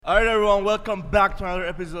All right, everyone, welcome back to another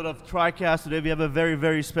episode of TRIICAST. Today we have a very,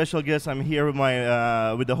 very special guest. I'm here with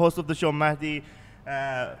my with the host of the show, Mahdi,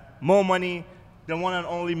 Mo Money, the one and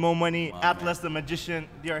only Mo Money, Atlas the magician.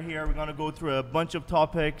 They are here. We're gonna go through a bunch of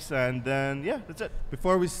topics, and then that's it.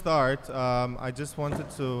 Before we start, I just wanted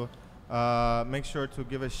to make sure to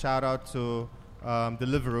give a shout out to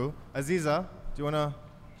Deliveroo. Aziza, do you wanna?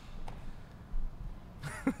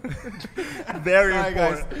 Very Sorry,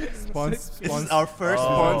 important. Guys. This is our first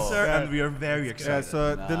sponsor, and we are very excited. Yeah,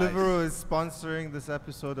 so Deliveroo is sponsoring this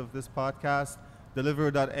episode of this podcast.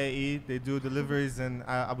 Deliveroo.ae. They do deliveries in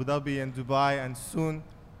Abu Dhabi and Dubai, and soon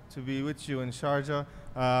to be with you in Sharjah.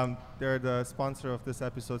 They're the sponsor of this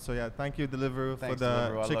episode. So yeah, thank you Deliveroo for the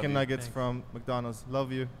Deliveroo. chicken nuggets from McDonald's.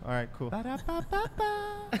 Love you. All right, cool. All right,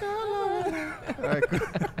 cool.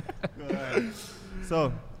 All right.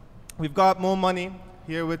 So we've got Mo Money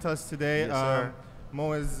here with us today. Yes, sir.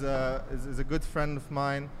 Mo is a good friend of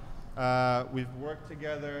mine. We've worked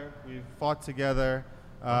together. We've fought together.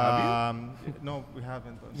 No, we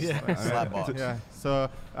haven't. Slapbox. Yeah. So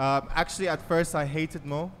actually, at first, I hated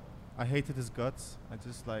Mo. I hated his guts.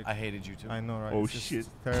 I hated you too. I know, right? Oh, it's just shit.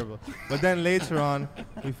 terrible. But then later on,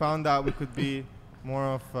 we found out we could be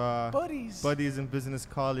more of buddies and business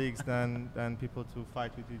colleagues than people to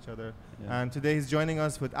fight with each other. Yeah. And today he's joining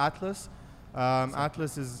us with Atlas.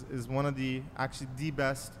 Atlas is one of the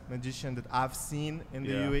best magician that I've seen in the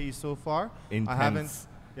UAE so far. Intense.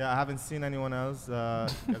 I haven't seen anyone else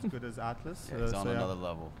as good as Atlas. Yeah, he's on another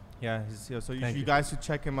level. Yeah, he's here. So Thank you you. guys should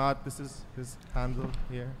check him out. This is his handle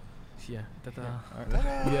here. Yeah. Ta-da.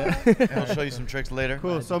 Yeah. I'll show you some tricks later.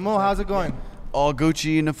 Cool. So Mo, how's it going? All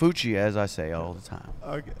Gucci and Nafucci, as I say all the time.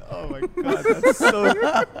 Okay. Oh my God, that's so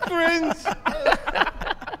cringe.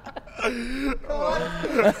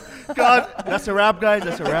 God, that's a wrap, guys.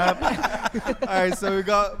 That's a wrap. All right, so we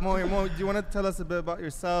got Mo. Mo, do you want to tell us a bit about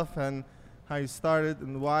yourself and how you started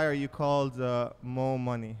and why are you called Mo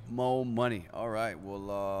Money? Mo Money. All right.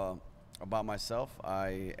 Well, about myself,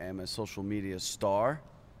 I am a social media star.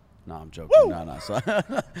 No, I'm joking. Woo! No.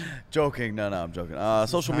 Joking. No, I'm joking.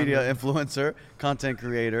 Social media influencer, content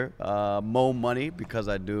creator, Mo Money, because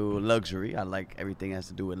I do luxury. I like everything that has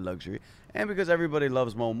to do with luxury. And because everybody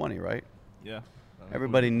loves Mo Money, right? Yeah.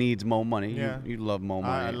 Everybody needs Mo Money. Yeah. You love Mo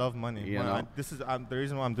Money. I love money. You Well, know? this is the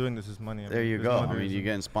reason why I'm doing this is money. There you there's go. no I other mean, reason. you're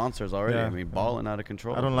getting sponsors already. Yeah. I mean, balling out of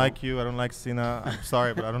control. I don't like you. I don't like Sina. I'm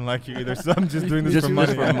sorry, but I don't like you either. So I'm just doing this Just for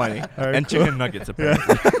money. for money. All right, And cool. chicken nuggets,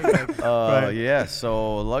 apparently. Right. Yeah,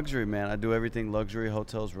 so luxury, man. I do everything luxury,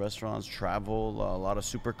 hotels, restaurants, travel, a lot of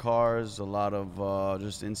supercars, a lot of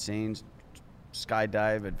just insane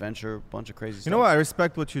skydive, adventure, bunch of crazy stuff. You know what? I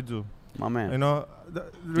respect what you do. My man. You know, the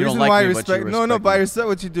don't reason like why I me, but you respect. No, respect but I me. respect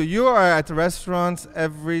what you do. You are at restaurants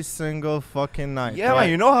every single fucking night. Yeah, right? man,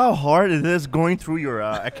 you know how hard it is going through your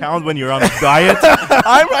account when you're on a diet?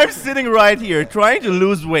 I'm sitting right here trying to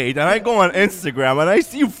lose weight, and I go on Instagram, and I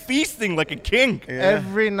see you feasting like a king.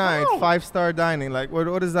 Every night, Wow. 5-star dining. Like,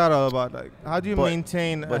 what is that all about? Like, how do you But-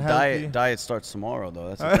 maintain a But healthy? diet starts tomorrow,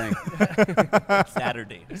 though. That's the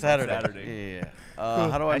thing. Saturday. Yeah.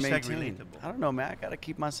 How do I Hashtag maintain? relatable. I don't know, man. I gotta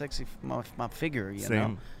keep my my figure. You Same.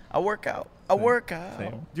 know. I work out. I work out.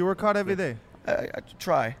 Same. Do you work out every day? I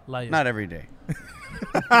try. Liar. Not every day.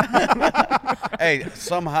 Hey,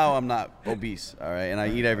 somehow I'm not obese, all right, and I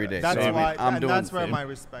eat every day. That's so why. I'm and doing. that's where my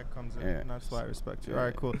respect comes in. Yeah. And that's why I respect you. Yeah. All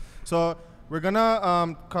right, cool. So we're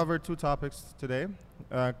gonna cover 2 topics today.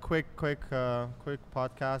 Quick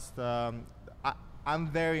podcast. I'm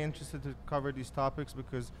very interested to cover these topics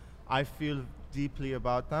because I feel deeply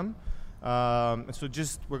about them. So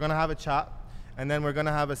we're gonna have a chat, and then we're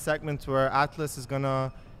gonna have a segment where Atlas is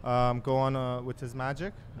gonna go on with his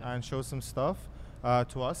magic and show some stuff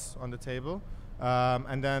to us on the table,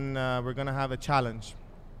 and then we're gonna have a challenge.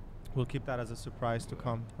 We'll keep that as a surprise to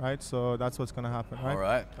come, right? So that's what's gonna happen, right? All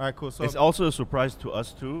right. All right, cool. So It's also a surprise to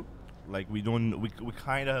us, too. Like, we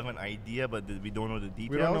kind of have an idea, but we don't know the details.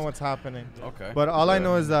 we don't know what's happening. Okay. But all I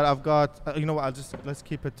know is that I've got, you know what, let's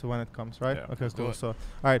keep it to when it comes, right? Yeah, Okay, let's do cool. it. So, all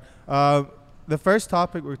right. The first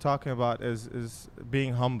topic we're talking about is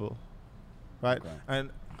being humble, right? Okay. And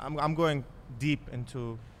I'm going deep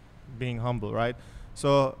into being humble, right?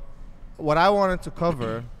 So what I wanted to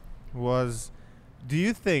cover was, do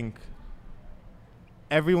you think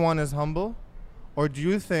everyone is humble? Or do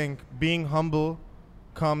you think being humble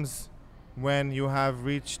comes when you have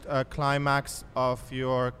reached a climax of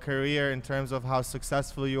your career in terms of how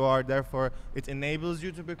successful you are, therefore it enables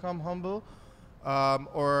you to become humble?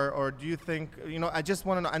 Or do you think, you know, I just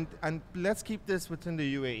want to know, and let's keep this within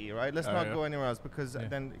the UAE, right? Let's not go anywhere else, because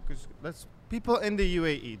then, because people in the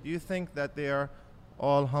UAE, do you think that they are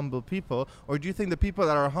all humble people? Or do you think the people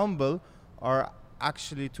that are humble are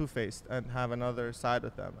actually two-faced and have another side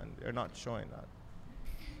of them and they're not showing that?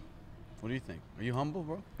 What do you think? Are you humble,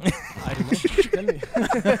 bro? I don't know. Tell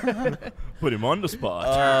me. Put him on the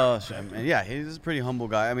spot. Yeah, he's a pretty humble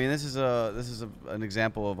guy. I mean, this is an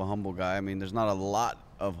example of a humble guy. I mean, there's not a lot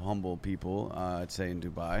of humble people, I'd say, in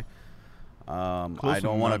Dubai. I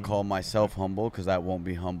don't want to call myself humble because that won't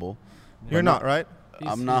be humble. You're not, right?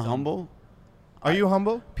 I'm not humble. Are you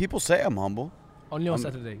humble? People say I'm humble. Only on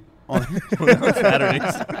Saturday.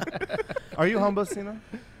 Saturdays. Are you humble, Sina?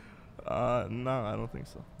 No, I don't think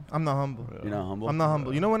so. I'm not humble. You're not humble? I'm not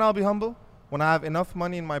humble. You know when I'll be humble? When I have enough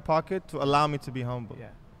money in my pocket to allow me to be humble. Yeah.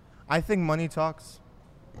 I think money talks.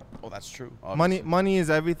 Oh, that's true. Obviously. Money is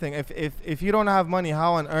everything. If you don't have money,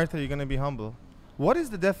 how on earth are you going to be humble? What is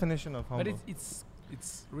the definition of humble? But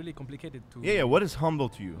it's really complicated to. Yeah. What is humble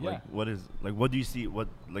to you? Yeah. What do you see? What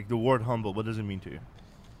like the word humble? What does it mean to you?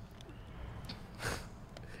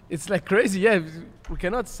 It's like crazy. Yeah, we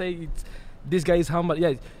cannot say this guy is humble.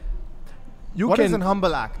 Yeah. What is an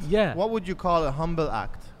humble act? Yeah. What would you call a humble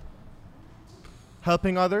act?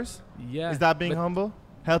 Helping others? Yeah. Is that being humble?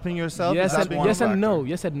 Helping yourself? Yes, Is that and, being yes humble? and no.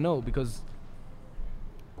 Yes and no, because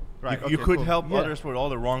Right. You okay, could cool. help Yeah. others for all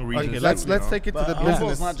the wrong reasons. Okay, too, let's you know? take it to But the humble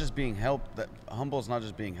business. is not just being humble is not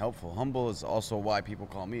just being helpful. Humble is also why people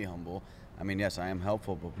call me humble. I mean, yes, I am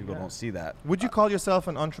helpful, but people don't see that. Would you call yourself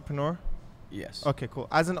an entrepreneur? Yes. Okay, cool.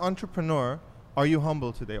 As an entrepreneur, are you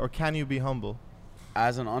humble today, or can you be humble?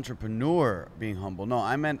 As an entrepreneur, being humble. No,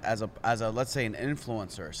 I meant as a let's say an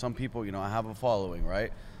influencer. Some people, I have a following,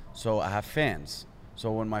 right? So I have fans.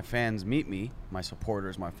 So when my fans meet me, my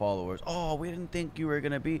supporters, my followers, oh, we didn't think you were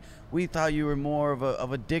gonna be. We thought you were more of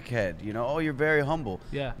a dickhead. Oh, you're very humble.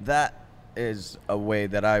 Yeah. That is a way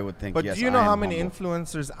that I would think. But yes, do you know I how am many humble.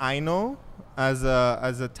 influencers I know as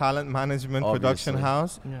a talent management production Obviously.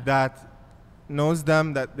 house Yeah. that knows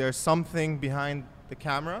them, that there's something behind the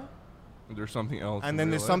camera, There's something else. and then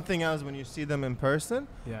there's something else when you see them in person,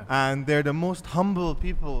 yeah. and they're the most humble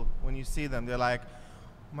people when you see them. They're like,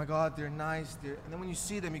 oh my God, they're nice. And then when you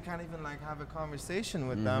see them, you can't even like have a conversation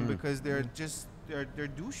with them because they're just they're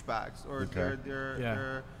douchebags, or Okay.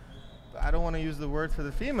 they're I don't want to use the word for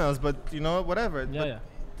the females, but whatever. Yeah, But yeah.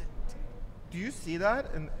 do you see that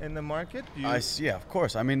in the market? Do you I see. Yeah, of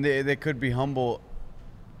course. I mean, they could be humble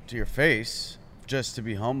to your face, just to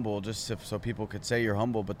be humble, so people could say you're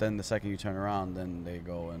humble. But then the second you turn around, then they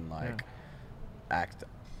go and act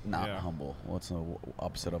not humble. What's the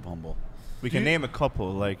opposite of humble? We can name a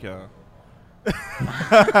couple like.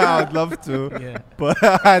 I'd love to, Yeah. but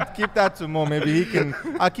I'd keep that to Mo. Maybe he can.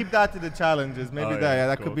 I'll keep that to the challenges. Maybe Oh, yeah.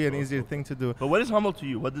 that Cool, could be an cool, easier cool. thing to do. But what is humble to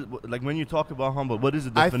you? Like when you talk about humble, what is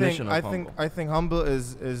the definition of humble? I think humble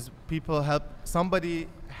is people somebody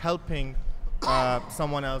helping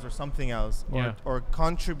someone else or something else, Yeah. or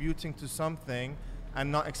contributing to something and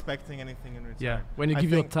not expecting anything in return. Yeah. When you I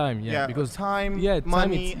give your think- time, because time, yeah, time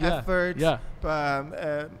money, it's- yeah, effort,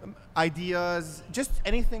 yeah. ideas, just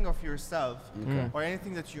anything of yourself, Mm. or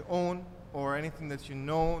anything that you own, or anything that you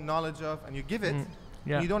know knowledge of, and you give it.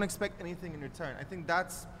 Yeah. And you don't expect anything in return. I think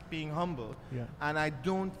that's being humble. Yeah. And I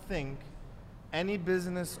don't think any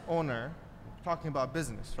business owner, talking about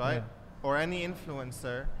business, right? Yeah. Or any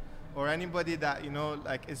influencer, or anybody that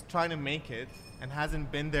is trying to make it and hasn't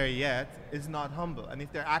been there yet, is not humble. And if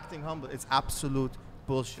they're acting humble, it's absolute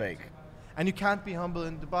bullshit. Fake. And you can't be humble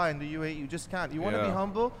in Dubai, in the UAE. You just can't. You want to be Yeah.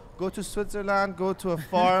 humble? Go to Switzerland, go to a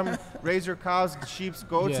farm, raise your cows, sheep,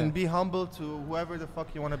 goats, Yeah. and be humble to whoever the fuck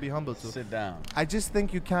you want to be humble to. Sit down. I just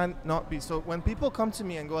think you can't not be. So when people come to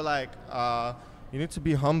me and go like, you need to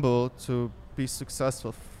be humble to be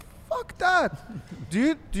successful, fuck that.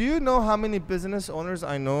 do you know how many business owners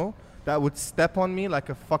I know that would step on me like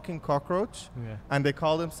a fucking cockroach, Yeah. and they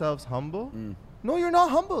call themselves humble? Mm. No, you're not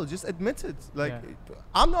humble. Just admit it. Like, Yeah.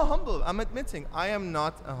 I'm not humble. I'm admitting I am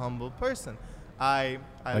not a humble person. I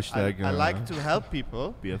like to help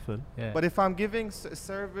people. BFL. Yeah. But if I'm giving a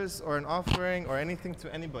service or an offering or anything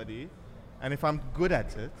to anybody, and if I'm good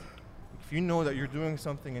at it, if you know that you're doing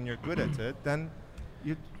something and you're good at it, then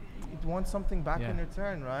you'd want something back Yeah. in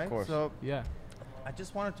return, right? course. So Yeah. I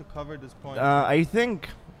just wanted to cover this point. I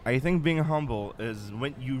think being humble is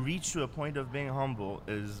when you reach to a point of being humble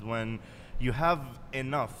is when you have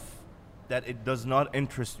enough that it does not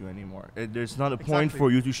interest you anymore. There's not a point Exactly.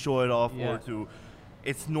 for you to show it off Yeah. or to.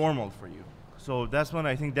 It's normal for you. So that's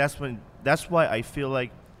why I feel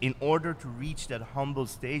like in order to reach that humble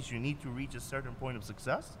stage, you need to reach a certain point of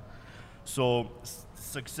success. So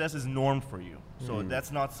success is norm for you. So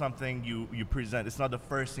that's not something you present. It's not the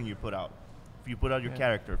first thing you put out. You put out your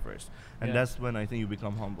character first, and that's when I think you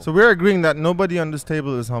become humble. So we're agreeing that nobody on this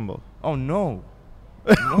table is humble. Oh no.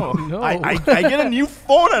 No, No. I get a new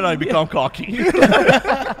phone and I become cocky.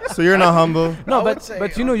 So you're not humble. No, I would but say,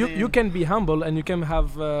 but you I know, mean- you can be humble and you can have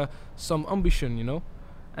some ambition, you know,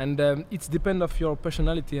 and it's depend of your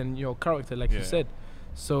personality and your character, like you said.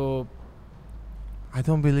 So I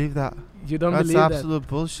don't believe that. you don't That's believe that. absolute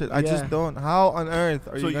bullshit. I Yeah. just don't. How on earth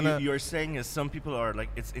are So you gonna? you're saying is some people are like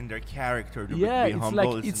it's in their character to Yeah, be it's humble.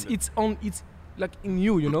 like in the- it's like in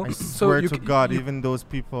you, you know. I So swear you to c- God, you- even those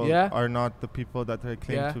people Yeah. are not the people that they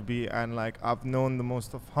claim Yeah. to be. And like I've known the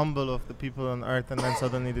most of humble of the people on earth, and then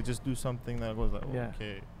suddenly they just do something that goes like, Yeah.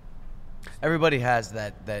 okay. Everybody has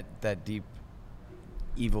that deep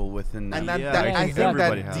evil within them. And that, Yeah, that I I think think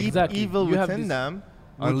everybody that has deep Exactly. evil You have within this them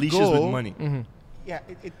would unleashes go, with money. Mhm. Yeah,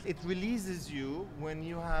 it releases you when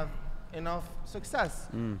you have enough success.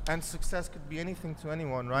 And success could be anything to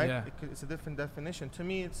anyone, right? Yeah. It's a different definition. To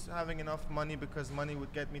me, it's having enough money because money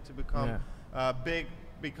would get me to become big.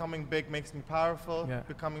 Becoming big makes me powerful. Yeah.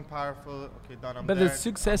 Becoming powerful, okay, done. I'm But there, the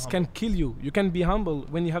success I'm can humble. kill you. You can be humble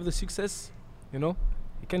when you have the success, you know.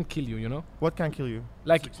 It can kill you, you know. What can kill you?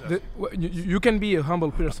 Like Success. you can be a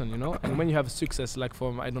humble person, you know, and when you have success, like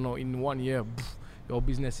from I don't know, in 1 year, your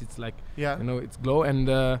business it's like Yeah. you know it's glow and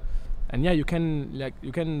yeah, you can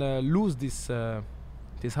lose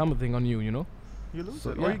this humble thing on you, you know. You lose So,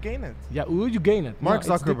 it yeah. or you gain it. Yeah, or you gain it. Mark it's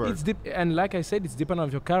dep- Zuckerberg. it's and like I said, it's depend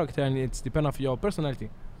on your character and it's depend on your personality.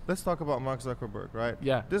 Let's talk about Mark Zuckerberg, right?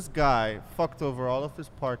 Yeah. This guy fucked over all of his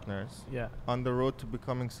partners Yeah. on the road to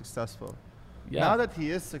becoming successful. Yeah. Now that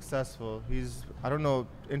he is successful, he's, I don't know,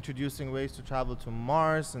 introducing ways to travel to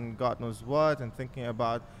Mars and God knows what, and thinking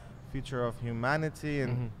about future of humanity.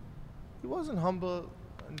 And Mhm. he wasn't humble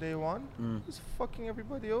on day one. He's fucking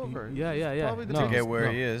everybody over. Yeah, He's yeah, yeah. probably the No. To get biggest where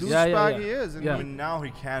No. he is. Yeah, douchebag yeah. he is. And Yeah. I mean, now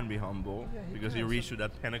he can be humble he because he can. reached to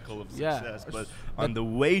that pinnacle of Yeah. success. But on the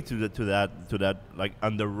way to that, like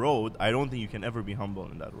on the road, I don't think you can ever be humble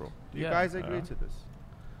in that road. Do you Yeah. guys agree to this?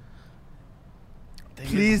 Thing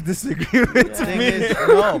Please disagree with Thing me. is,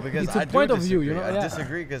 no, because It's a I do point of view, you disagree. know, I yeah.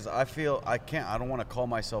 disagree because I feel I don't want to call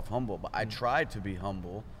myself humble, but I try to be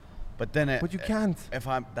humble. But then But you can't.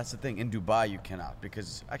 that's the thing. In Dubai, you cannot,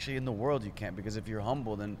 because actually in the world you can't, because if you're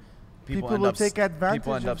humble, then people People end will up take advantage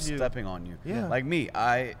people end up of you. stepping on you. Yeah. Like me,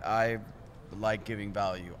 I like giving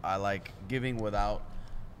value. I like giving without,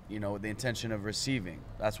 the intention of receiving.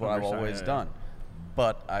 That's what I've 100%, always yeah. done.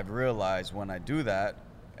 But I've realized when I do that,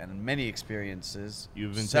 and in many experiences,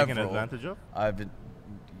 You've been taken several, advantage of. I've been,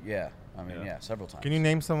 yeah. Yeah. Several times. Can you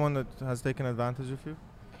name someone that has taken advantage of you?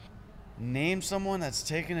 name someone that's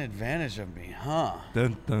taken advantage of me, huh?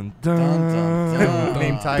 Dun, dun, Dun, dun, dun.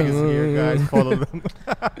 Name tag is here, guys. Follow them.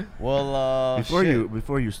 Well,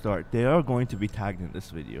 Before you start, they are going to be tagged in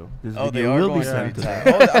this video. This Oh, they video are will going be to sent be to them.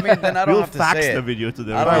 tagged. Oh, I mean, then I don't We'll have to fax say the it. video to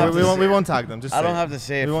them. I don't Alright, have we to won't, say- we won't tag them. Just I say don't it. have to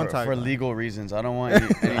say it We won't for, tag for them. legal reasons. I don't want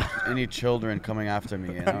any children coming after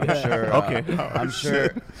me. I'm sure. Okay. I'm sure.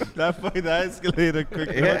 That escalated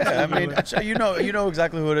quickly. Yeah, I mean, you know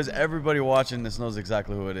exactly who it is. Everybody watching this knows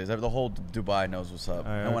exactly who it is. The whole Dubai knows what's up.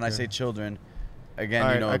 Alright, And when I okay. say children, again,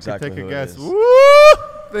 Alright, you know I exactly can take who a guess. it is. Woo!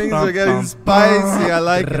 Things Bum, are getting bum, spicy. I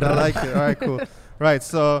like it. I like it. All right, cool. Right,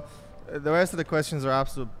 so the rest of the questions are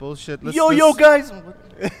absolute bullshit. Let's, Yo, guys. All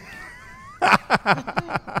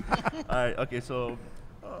right. Okay. So.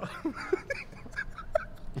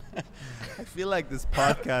 I feel like this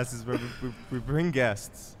podcast is where we bring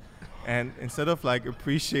guests, and instead of like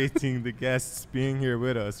appreciating the guests being here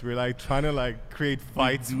with us, we're like trying to like create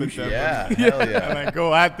fights with them. Yeah, and, hell and yeah. like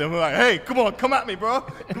go at them. We're like, hey, come at me, bro.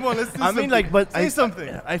 Come on, let's do I something. mean, like, but say something.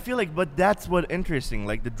 I feel like, but that's what interesting.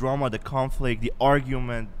 Like the drama, the conflict, the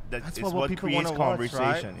argument. That's is what people creates want to watch, conversation.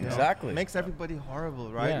 right? you know? Exactly. It makes everybody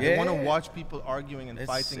horrible, right? Yeah. They want to Yeah. watch people arguing and It's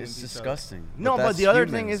fighting. it's with each other. disgusting. No, but that's the other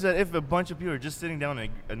thing humans. is that if a bunch of people are just sitting down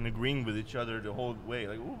and agreeing with each other the whole way,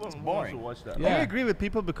 like, who wants boring. to watch that? Do Yeah. you agree with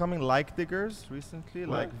people becoming like diggers recently?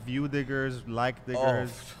 What? Like view diggers, like Oh,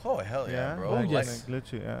 diggers. hell yeah, Yeah? bro. Oh, Like, yes. Like,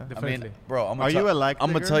 literally, yeah. I mean, Definitely. bro, Are you a like I'm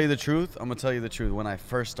gonna digger? tell you the truth. I'm gonna tell you the truth. When I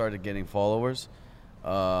first started getting followers,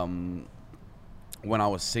 when I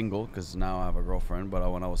was single, because now I have a girlfriend, but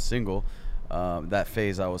when I was single, that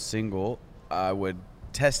phase I was single, I would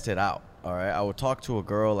test it out. All right, I would talk to a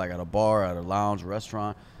girl like at a bar, at a lounge,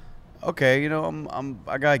 restaurant. Okay,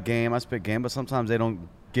 I got game, I spit game, but sometimes they don't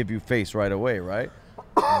give you face right away, right?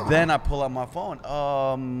 Then I pull out my phone.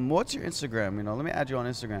 What's your Instagram? Let me add you on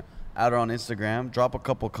Instagram. Add her on Instagram. Drop a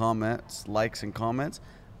couple comments, likes and comments,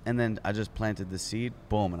 and then I just planted the seed.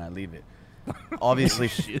 Boom, and I leave it. Obviously,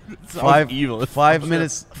 Sounds evil. 5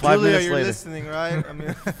 minutes. 5 Julia, minutes you're later. listening, right? I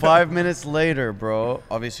mean, 5 minutes later, bro.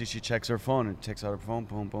 Obviously, she checks her phone and takes out her phone.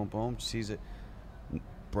 Boom, boom, boom. Sees it.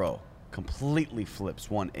 Bro, completely flips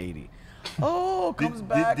 180. Oh, comes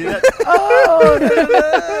back. Did You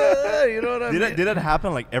know what I mean? did that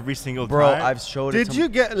happen like every single Bro, time? I've showed it did to you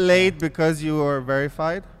get laid because you were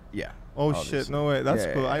verified? Yeah. Oh obviously. shit! No way. That's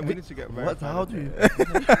Yeah, cool. yeah, We need to get verified. How do you?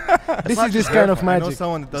 This is this kind of I know magic.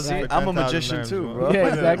 someone that does See, it for I'm a 10,000 magician dirhams, too, bro. bro. Yeah,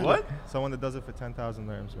 exactly. What? Someone that does it for 10,000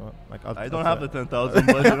 dirhams, bro. Like I don't have the 10,000,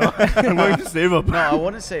 but you know, I'm going to save up. No, I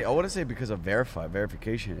want to say because of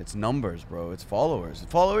verification. It's numbers, bro. It's followers,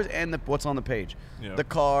 and what's on the page. Yeah. The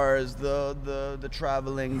cars, the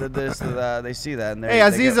traveling, the this, the that. They see that. And Hey,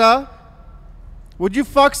 Aziza, would you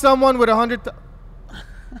fuck someone with 100?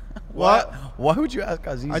 What? Why would you ask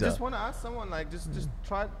Aziza? I just want to ask someone, like, just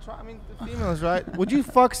try. I mean, the females, right? Would you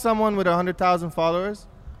fuck someone with 100,000 followers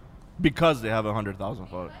Because they have 100,000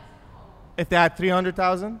 followers. if they had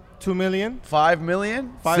 300,000, 2 million? 5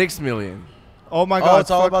 million. 6 million. Oh my God!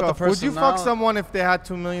 it's all fuck about the off. Would you fuck personality. someone if they had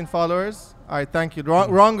 2 million followers? All right, thank you.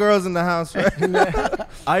 Wrong girls in the house, right?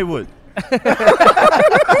 I would.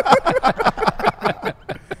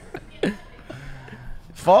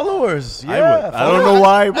 Followers. Yeah. I would. I don't know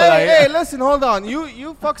why, but Hey, listen, hold on.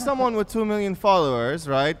 You fuck someone with 2 million followers,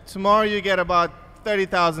 right? Tomorrow you get about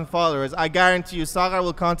 30,000 followers. I guarantee you, Sagar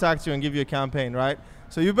will contact you and give you a campaign, right?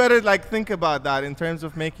 So you better like think about that in terms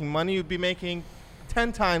of making money. You'd be making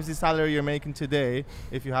 10 times the salary you're making today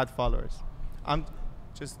if you had followers. I'm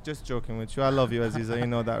just joking with you. I love you, Aziza. You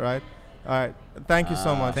know that, right? All right. Thank you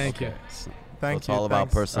so much. Thank you. Thank It's you. all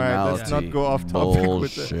about thanks. All right, personality. let's not go off topic with it.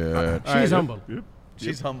 Bullshit. All right, She's humble.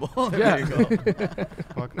 She's humble. Yeah. There you go.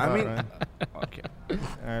 Fuck I that, mean- right? Okay. All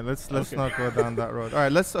right, let's not go down that road. All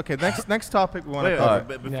right, next topic we want to Wait, cover.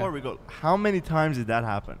 but before Yeah. we go, how many times did that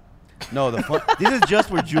happen? No, the fun. This is just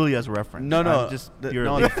for Julia's reference. No, I'm just the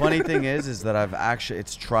purely- the funny thing is that I've actually,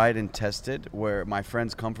 it's tried and tested where my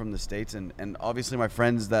friends come from the States and obviously my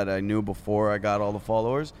friends that I knew before I got all the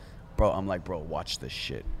followers, bro, I'm like, bro, watch this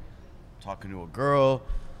shit. Talking to a girl,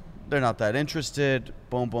 they're not that interested,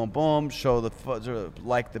 boom, boom, boom, show the,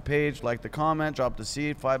 like the page, like the comment, drop the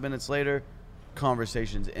seed, 5 minutes later,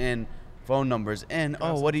 conversations in, phone numbers in,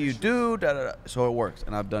 oh, what do you do, da, da, da. So it works,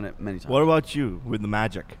 and I've done it many times. What about you with the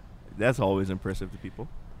magic? That's always impressive to people.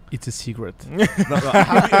 It's a secret. No,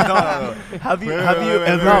 Have you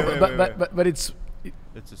ever? But it's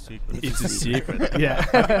It's a secret. It's a secret. yeah.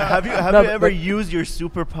 Have you No, ever but- used your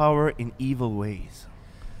superpower in evil ways?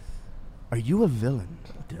 Are you a villain?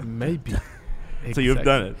 Maybe. So you've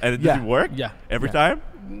done it, and Yeah. does it work? Yeah. Every Yeah. time.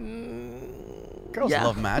 Girls Yeah.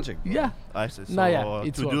 love magic. Bro. Yeah. I said so. No, yeah,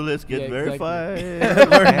 it's To-do work. list, get Yeah, exactly. verified.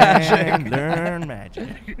 Learn magic. Learn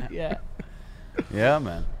magic. Yeah. Yeah,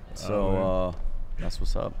 man. So that's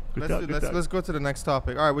what's up. Let's go to the next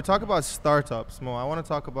topic. All right, we talk about startups, Mo. I want to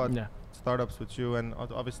talk about Yeah. startups with you and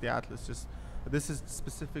obviously Atlas. But this is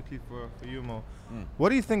specifically for you, Mo. Mm. What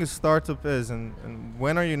do you think a startup is, and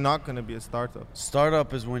when are you not going to be a startup?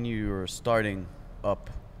 Startup is when you're starting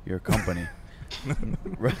up your company.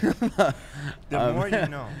 The more you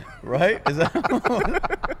know. Right? Is that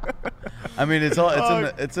I mean,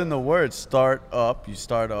 it's in the word start up. You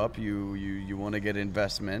start up. You want to get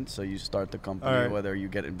investment, so you start the company. Alright. Whether you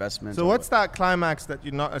get investment. So or what's that climax that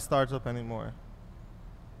you're not a startup anymore?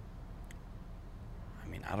 I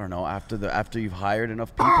mean, I don't know. After you've hired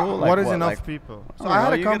enough people. Like what is enough like- people? So don't I had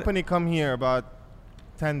know, a you get company come here about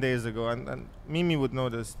 10 days ago, and Mimi would know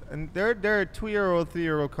this. And they're a 2-year-old,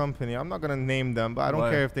 3-year-old company. I'm not gonna name them, but I don't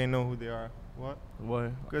Why? care if they know who they are. What? Why?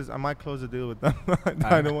 Because I might close a deal with them.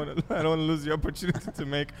 I don't want to lose the opportunity to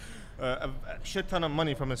make a shit ton of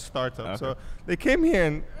money from a startup. Okay. So they came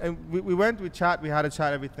here and we went, we had a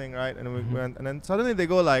chat, everything, right? And we went, and then suddenly they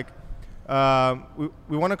go like,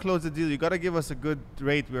 we want to close the deal. You got to give us a good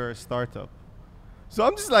rate. We're a startup. So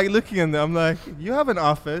I'm just like looking at them. I'm like, you have an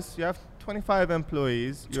office. You have 25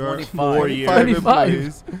 employees. You're 25 years.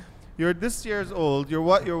 employees. You're this year's old. You're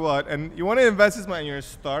what, and you want to invest this money in your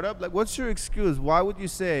startup. Like, what's your excuse? Why would you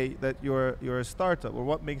say that you're a startup, or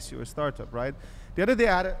what makes you a startup, right? The other day,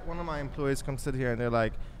 I had one of my employees come sit here, and they're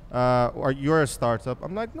like, "Are you a startup?"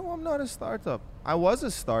 I'm like, "No, I'm not a startup. I was a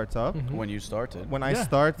startup when you started. when I Yeah.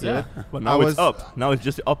 started." Yeah. But I now it's was- up. Now it's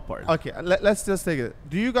just the up part. Okay, let's just take it.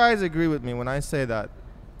 Do you guys agree with me when I say that?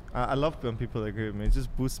 I love when people agree with me. It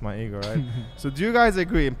just boosts my ego, right? So do you guys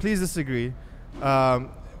agree? And please disagree.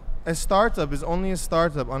 A startup is only a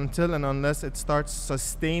startup until and unless it starts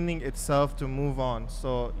sustaining itself to move on.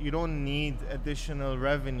 So you don't need additional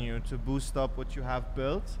revenue to boost up what you have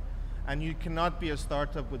built. And you cannot be a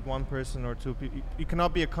startup with one person or two people. You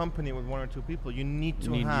cannot be a company with one or two people. You need to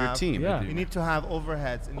need have your team. Yeah. You need to have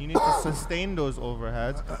overheads, and you need to sustain those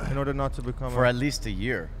overheads in order not to become. For at least a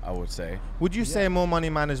year, I would say. Would you say Mo Money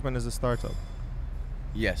Management is a startup?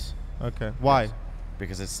 Yes. Okay. Why? Yes.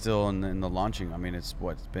 Because it's still in the launching. I mean, it's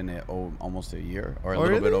been almost a year or a Oh,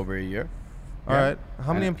 little really? bit over a year. All Yeah. right.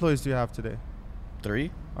 How many And employees do you have today?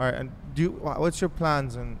 3. All right. And what's your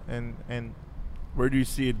plans and Where do you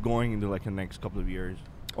see it going into like the next couple of years?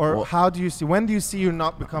 or Well- how do you see? When do you see you're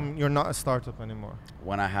not a startup anymore?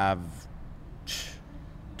 When I have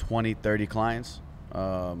 20, 30 clients.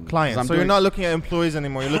 'Cause Clients. I'm So you're doing not looking at employees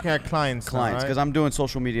anymore. You're looking at clients. clients because Right? I'm doing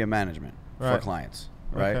social media management for Right. clients.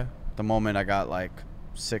 Right. Okay. At the moment, I got like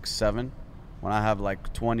 6, 7. When I have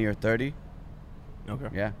like 20 or 30. Okay.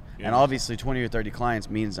 Yeah. Yeah. And obviously 20 or 30 clients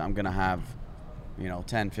means I'm going to have,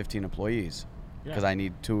 10, 15 employees because I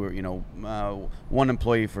need 2 or, 1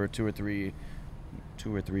 employee for 2 or 3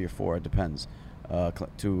 or 4, it depends,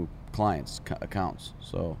 2 clients, accounts.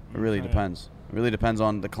 So it really Okay. depends. It really depends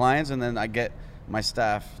on the clients, and then I get my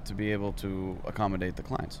staff to be able to accommodate the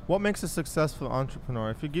clients. What makes a successful entrepreneur?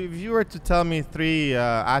 If you were to tell me 3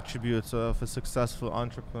 attributes of a successful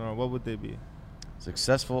entrepreneur, what would they be?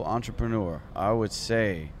 Successful entrepreneur, I would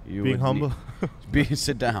say you Being would humble.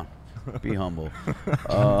 Sit down. Be humble.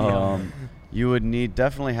 You would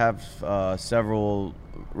definitely have several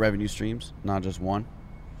revenue streams, not just one.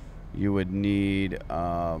 You would need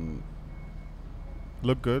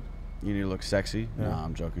Look good. you need to look sexy. Yeah. Nah,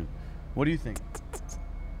 I'm joking. What do you think?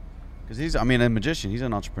 Because he's a magician. He's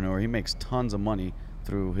an entrepreneur. He makes tons of money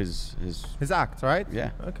through his His act, right? Yeah.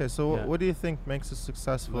 Okay, so Yeah. what do you think makes a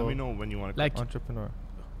successful Let me know when you want to. Like entrepreneur?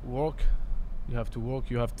 work, you have to work.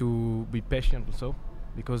 You have to be patient also,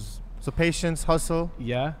 because So patience, hustle.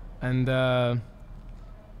 yeah, and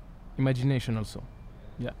imagination also.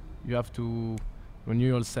 Yeah, you have to renew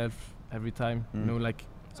yourself every time. You know, like.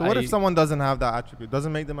 So what if someone doesn't have that attribute?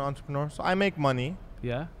 Doesn't make them an entrepreneur? So I make money,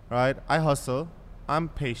 Yeah, right? I hustle. I'm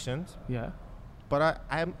patient, yeah, but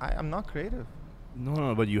I'm not creative.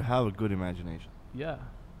 No, but you have a good imagination. yeah.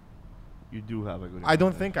 You do have a good. I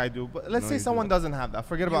don't imagination. think I do. But let's No, say you do. someone doesn't have that.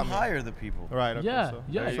 Forget You about me. hire the people. Right. Okay, Yeah, so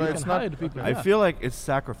yeah, so you it's can not hire the people. okay. I feel like it's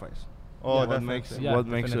sacrifice. Oh, what definitely. makes Yeah, what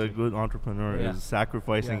makes a definitely. good entrepreneur Yeah. is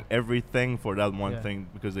sacrificing Yeah. everything for that one Yeah. thing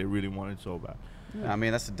because they really want it so bad. I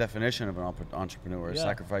mean, that's the definition of an entrepreneur: Yeah.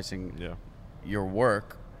 sacrificing Yeah. your work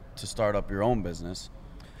to start up your own business.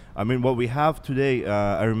 I mean, what we have today,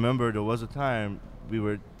 I remember there was a time we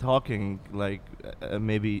were talking like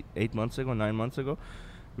maybe 8 months ago, 9 months ago.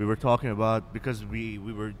 We were talking about because we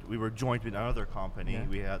were joined with another company.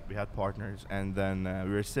 Yeah. We had partners, and then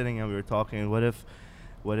we were sitting and we were talking. What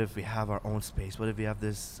if we have our own space? What if we have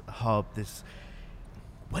this hub?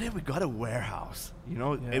 What if we got a warehouse? You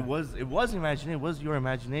know, Yeah. it was imagination. It was your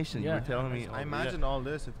imagination. You Yeah. were telling me. I oh, imagine all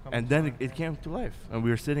this. It comes and then it came to life, and we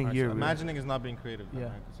were sitting Alright, here. so we were- imagining is not being creative. then, Yeah.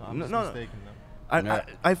 right? So I'm No, just no, no. mistaken. Then.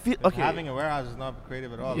 I feel okay. Having a warehouse is not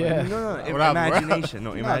creative at all. Yeah. right? No, Without imagination.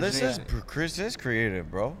 No, No, this is imagination. Chris is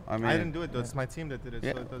creative, bro. I mean, I didn't do it though. It's my team that did it.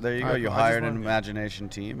 Yeah, So it doesn't- there you go. Alright, You cool. I just hired an wanted- imagination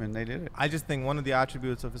team, and they did it. I just think one of the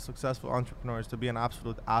attributes of a successful entrepreneur is to be an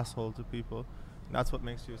absolute asshole to people. And that's what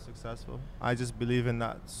makes you successful. I just believe in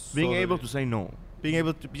that. Being solely. able to say no. being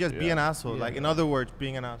able to just be Yeah. an asshole. Yeah. Like in other words,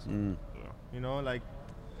 being an asshole. Mm. You know, like,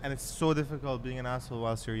 and it's so difficult being an asshole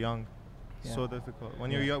whilst you're young. Yeah. So difficult. When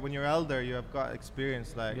Yeah. you're when you're elder, you have got experience.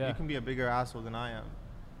 Like Yeah. you can be a bigger asshole than I am.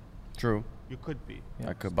 True. You could be. Yeah.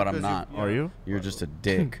 I could, but I'm Because not. Are you? You're just a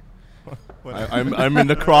dick. I'm in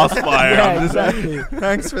the crossfire. Yeah, I'm just- exactly.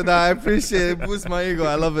 Thanks for that. I appreciate it. Boost my ego.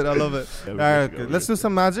 I love it. I love it. Yeah, All we right, good, okay. we Let's good. do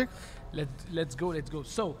some magic. Let's go.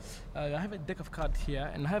 So, I have a deck of cards here,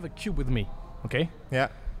 and I have a cube with me. Okay. Yeah.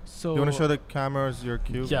 So. You want to show the cameras your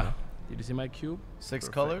cube? Yeah. Did you see my cube? 6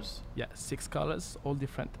 Perfect. colors. Yeah, 6 colors, all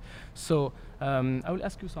different. So, I will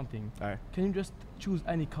ask you something. All right. Can you just choose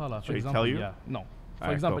any color? For Should I example, tell you? Yeah. No. For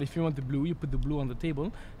Alright, example, cool. if you want the blue, you put the blue on the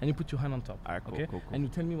table, and you put your hand on top. Alright, cool, okay. cool, cool. And you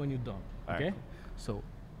tell me when you're done. Alright, Okay. cool. So,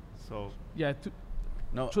 So yeah.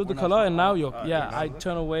 No. Choose the we're not color, sure. and now you're. Uh, yeah. you I know.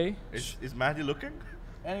 turn away. is Mahdi looking?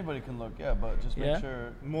 Anybody can look, yeah, but just Yeah. make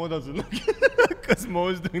sure. Mo doesn't look because Mo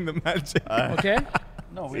is doing the magic. Okay.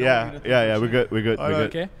 No, we don't Yeah, want you to yeah, think yeah. we're We're good. We're good. Alright. We're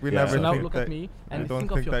good. Okay. We Yeah. never So now think look that at me and don't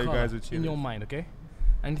think of think your that you color guys are in your cheaters. mind, okay?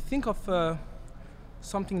 And think of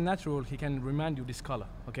something natural. He can remind you this color,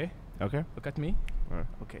 okay? Okay. Look at me. Alright.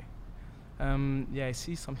 Okay. Yeah, I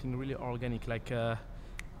see something really organic, like a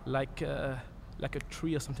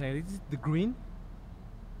tree or something. Is it the green?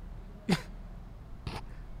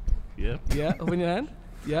 Yeah. Yeah. Open your hand.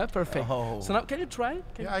 Yeah, perfect. Oh. So now, can you try?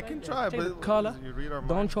 Can Yeah, I can try, Take the but color. you read our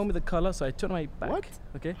Don't minds. show me the color, so I turn my back. What?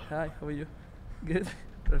 Okay. Hi, how are you? Good.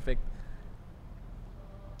 Perfect.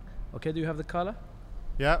 Okay, do you have the color?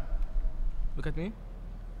 Yeah. Look at me.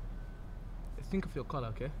 Think of your color,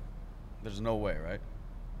 okay? There's no way, right?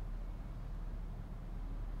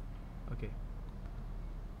 Okay.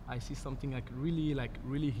 I see something like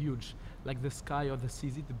really huge, like the sky or the sea,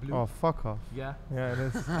 is it the blue? Oh, fuck off. Yeah. Yeah, it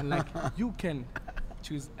is. And like you can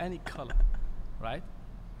choose any color, right?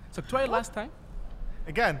 So try it last time.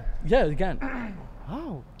 Again. Yeah, again.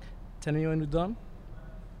 Oh. Tell me when you're done.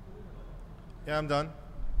 Yeah, I'm done.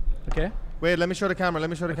 Okay. Wait, let me show the camera. Let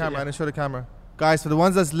me show the Okay, camera. yeah. I didn't show the camera. Guys, for the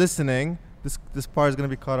ones that's listening, this part is gonna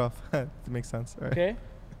be cut off. It makes sense. All right. Okay.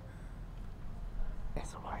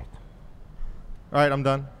 It's right. All right, I'm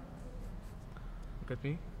done. Look at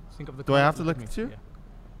me. Think of the Do color. I have to look me. at you? Yeah.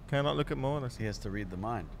 Can I not look at Mo? He has to read the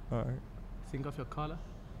mind. All right. Think of your color.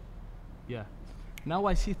 Yeah. Now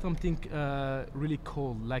I see something really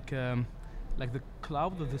cold, like the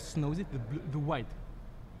cloud or the snow. Is it the white?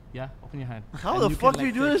 Yeah. Open your hand. How And the you fuck can, do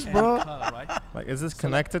you do take this, any bro? color, right? Like, is this So, like-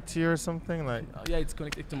 connected to you or something? Like, Yeah, it's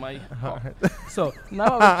connected to my. all heart. right. So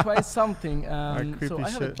now I will try something. So creepy I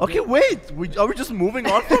have a shit. Okay, wait. Are we just moving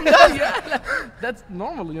on from that? yeah, that's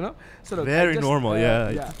normal, you know. So look, I Very just, normal, yeah.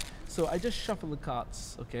 Yeah. So I just shuffle the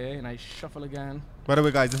cards, okay, and I shuffle again. By the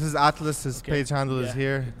way, guys, this is Atlas. His Okay. page handle is Yeah,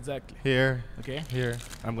 here, Exactly. here, Okay. here.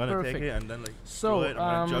 I'm gonna Perfect. take it and then like So, throw it.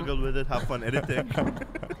 I'm gonna juggle with it, have fun editing.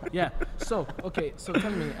 Yeah. So okay. So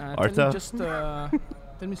tell me, Arta?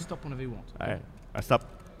 tell me stop whenever you want. Alright, I stop.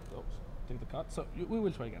 So, take the card. So we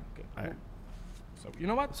will try again. Okay. Alright. So you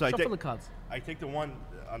know what? So I Shuffle take- the cards. I take the one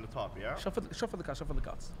on the top, yeah? Shuffle the cards. Shuffle the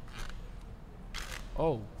cards.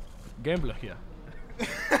 Oh, gambler here.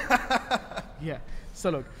 Yeah. So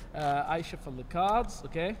look, I shuffle the cards.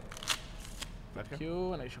 Okay. Thank Okay.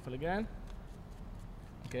 you, and I shuffle again.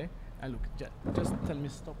 Okay. And look, just tell me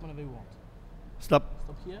stop whenever you want. Stop.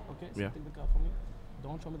 Stop here. Okay. So Yeah. take the card for me.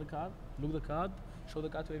 Don't show me the card. Look the card. Show the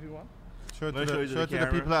card to everyone. Show it Let to me the, show show you it the to the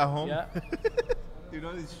camera. people at home. Yeah. You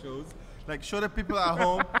know these shows? Like, show the people at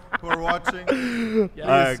home who are watching. Yeah. Please,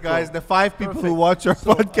 Alright, guys, cool. the 5 people who Perfect. watch our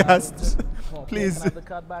So, podcasts. Okay, Please. Can I have the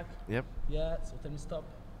card back? Yep. Yeah. So tell me stop.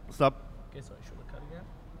 Stop. Okay. So I show the card again.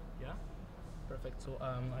 Yeah. Perfect. So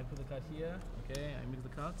I put the card here. Okay. I mix the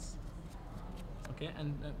cards. Okay.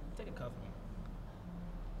 And take a card for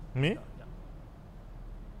me. Me? Yeah.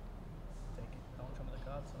 Take it. Don't show me the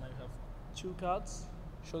cards. So now you have 2 cards.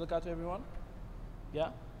 Show the card to everyone. Yeah.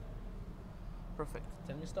 Perfect.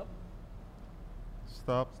 Tell me stop.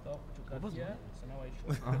 Stop. Stop. Put your card here. So now I show.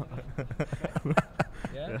 Okay.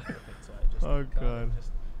 Yeah. Perfect. So I just. Oh, take the card and God.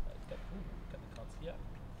 just get the cards here.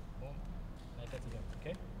 Boom. And I get again.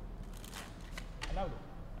 Okay. And now look.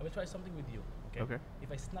 I will try something with you. Okay. Okay.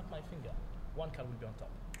 If I snap my finger, 1 card will be on top.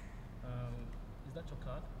 Is that your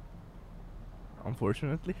card?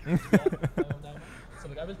 Unfortunately. Yeah, 5 of diamond. So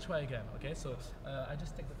look, I will try again. Okay. So I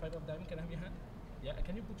just take the 5 of diamond. Can I have your hand? Yeah.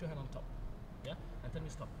 Can you put your hand on top? Yeah. And tell me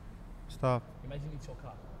stop. Stop. Imagine it's your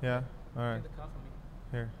card. Yeah. All right. Take the card from me.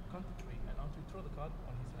 Here. Count to 3, and until you throw the card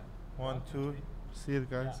on his hand. 1, 2. See it,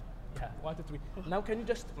 Yeah, guys. yeah. 1, 2, 3. Now can you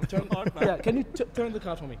just turn? Yeah. Can you turn the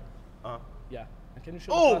card for me? Yeah. And can you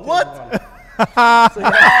show? Oh, the card what? To everyone? So,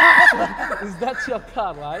 yeah, is that your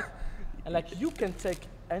card, right? And like you can take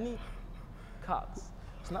any cards.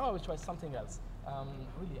 So now I will try something else.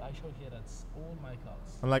 Really, I show here that's all my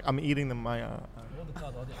cards. I'm eating them. My. All the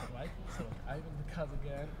cards are different, right? So I mix the cards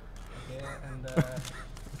again. Okay,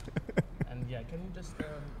 and yeah, can you just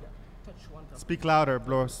touch one card? Speak louder,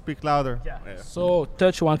 bro. Speak louder. Yeah. Yeah. So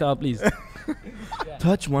touch one card, please. Yeah.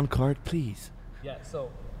 Touch one card, please. Yeah. So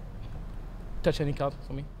touch any card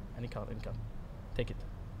for me. Any card. Take it.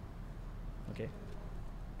 Okay.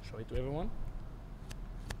 Show it to everyone.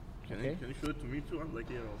 Okay. Can you show it to me too? I'm like,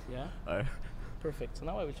 Yeah. Alright. Perfect. So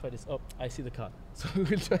now I will try this. Oh, I see the card. So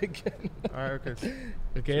we'll try again. All right. Okay.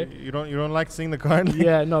 Okay. You don't like seeing the card?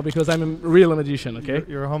 Yeah. No, because I'm a real magician. Okay.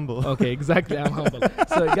 You're humble. Okay. Exactly. I'm humble.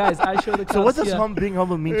 So guys, I show the cards. So what does here. being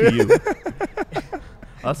humble mean to you?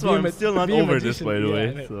 That's why Being I'm still not being a over this, magician, by the yeah, I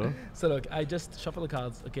way. know. So So look, I just shuffle the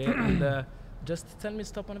cards. Okay. And just tell me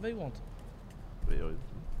stop whenever you want.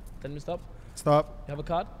 Tell me stop. Stop. You have a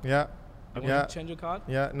card? Yeah. You Yeah. want to change your card?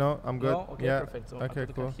 Yeah. No, I'm good. No? Okay, yeah. perfect. So I Okay. put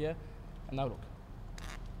the Cool. card here. And now look.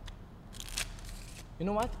 You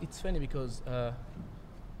know what? It's funny because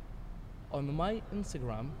on my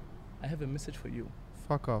Instagram, I have a message for you.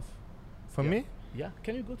 Fuck off. For Yeah. me? Yeah.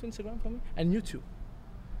 Can you go to Instagram for me? And you too.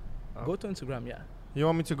 Oh. Go to Instagram. Yeah. You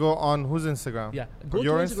want me to go on whose Instagram? Yeah.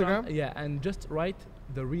 Your to Instagram? Yeah, and just write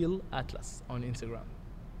TheRealAtlass on Instagram.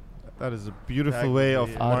 That is a beautiful Tag way of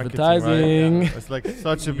me. marketing, Advertising. right? Yeah. It's like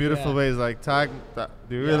such a beautiful Yeah. way. It's like tag that.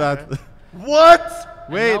 Do you real that? What?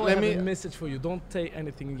 And Wait, now I let have me. a message for you. Don't say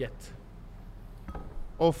anything yet.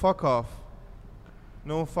 Oh, fuck off.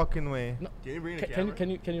 No fucking way. No. Can you bring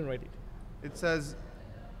the Can you write it? It says,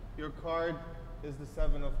 your card is the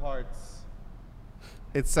 7 of hearts.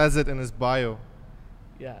 It says it in his bio.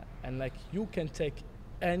 Yeah, and like you can take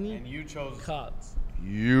any you chose. cards.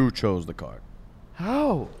 You chose the card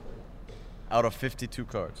How? out of 52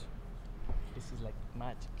 cards. This is like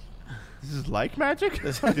magic. This is like magic?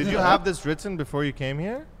 Did you have this written before you came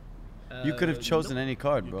here? You could have chosen no, any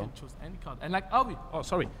card, You bro. can choose any card. And like, oh,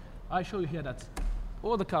 sorry. I show you here that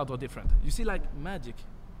all the cards are different. You see, like magic,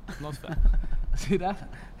 not fair. See that?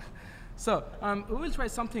 So, we will try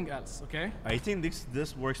something else, okay? I think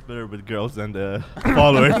this works better with girls than the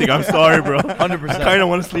follower thing. I'm sorry, bro. 100%. I kind of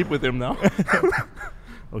want to sleep with him now.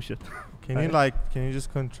 Oh shit. Can you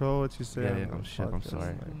just control what you say? Yeah, on yeah, the oh shit, I'm podcast?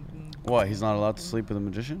 sorry. What? He's not allowed to sleep with a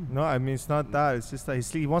magician? No, I mean, it's not that. It's just that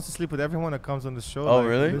he wants to sleep with everyone that comes on the show. Oh, like,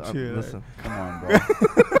 really? literally, like- Listen. Come on, bro.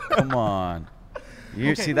 Come on.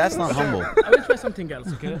 You see, that's not humble. I will try something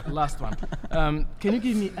else, okay? Last one. Can you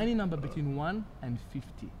give me any number between 1 and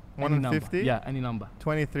 50? 1 Any and number. 50? Yeah, any number.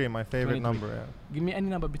 23, my favorite 23. number. Yeah. Give me any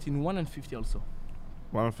number between 1 and 50 also.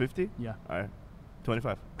 150? Yeah, All right.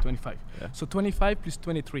 25. 25. Yeah. So 25 plus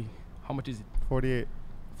 23, how much is it? 48.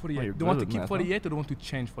 48. you're Do you want to good with keep math, huh? 48 or do you want to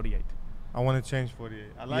change 48? I want to change 48.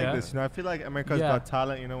 I like Yeah. this. You know, I feel like America's Yeah. Got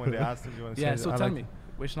Talent. You know, when they ask them, you want to Yeah, change. so I tell like me,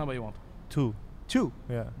 which number you want? 2. 2.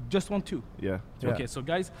 Yeah. Just want 2. Yeah. Yeah. Okay, so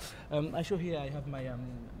guys, I show here I have my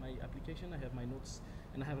my application, I have my notes,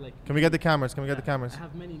 and I have like. Can we get the cameras? Can we get the cameras? I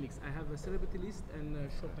have many links. I have a celebrity list and a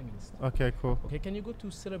shopping list. Okay, cool. Okay, can you go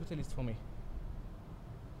to celebrity list for me?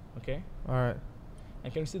 Okay, All right.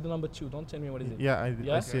 and can you see the number 2? Don't tell me what is it. Yeah, I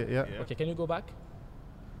Yeah? see it. Yeah. Yeah. Okay, can you go back?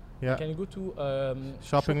 Yeah. Can you go to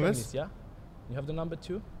Shopping list? Yeah. You have the number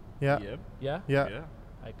 2. Yeah. Yep. Yeah. Yeah.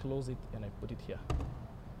 I close it and I put it here.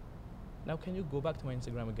 Now can you go back to my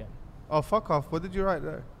Instagram again? Oh, fuck off. What did you write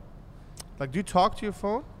there? Like, do you talk to your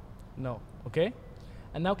phone? No. Okay.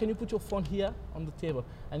 And now can you put your phone here on the table?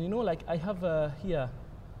 And you know, like I have here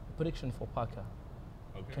a prediction for Parker.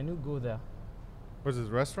 Okay. Can you go there? Where's this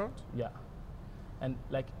restaurant? Yeah. And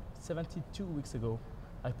like 72 weeks ago,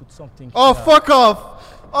 I put something. Oh, here. fuck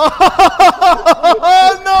off!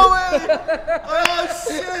 Oh, no way! Oh,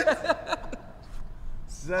 shit!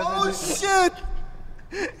 Oh, shit!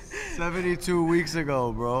 72 weeks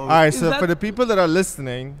ago, bro. All right, Is so that- for the people that are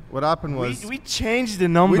listening, what happened was We changed the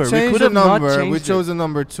number. we changed could the have not number. changed We it. chose the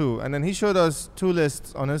number 2, and then he showed us 2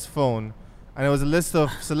 lists on his phone, and it was a list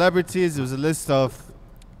of celebrities. It was a list of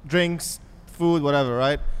drinks, food, whatever.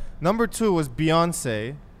 Right? Number 2 was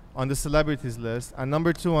Beyonce on the celebrities list, and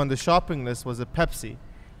number 2 on the shopping list was a Pepsi.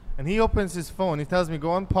 And he opens his phone. He tells me,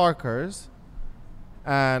 "Go on Parker's,"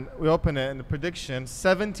 and we open it, and the prediction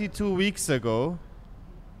 72 weeks ago.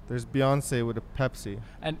 There's Beyonce with a Pepsi.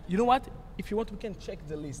 And you know what? If you want, we can check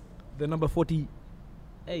the list. The number 48,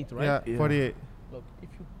 right? Yeah, Yeah. 48. Look, if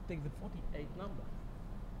you take the 48 number.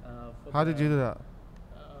 For How the, did you do that?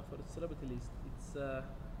 For the celebrity list, it's.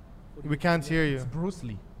 We can't hear It's you. Bruce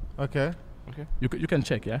Lee. Okay. You can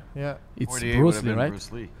check, yeah. Yeah. It's 48 would Bruce have Lee, been right?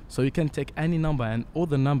 Bruce Lee. So you can take any number, and all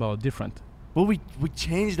the number are different. But we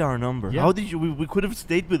changed our number. Yeah. How did you? We could have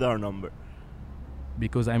stayed with our number.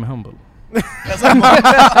 Because I'm humble. It's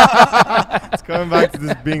going back to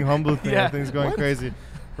this being humble thing. Yeah. I think it's going crazy.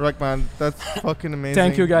 Right, man. That's fucking amazing.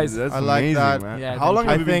 Thank you, guys. That's I like amazing, that. man. Yeah, How thank long you.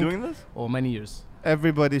 have I you been think- doing this? Oh, many years.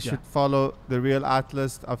 Everybody Yeah. should follow the Real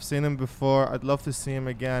Atlas. I've seen him before. I'd love to see him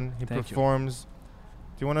again. He Thank you. performs.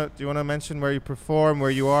 Do you wanna mention where you perform,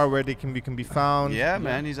 where you are, where they can be found? Yeah,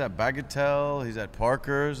 man. He's at Bagatelle. He's at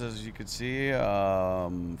Parker's, as you can see.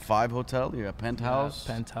 5 Hotel. You got Penthouse.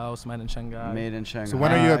 Penthouse, Made in Shanghai. Made in Shanghai. So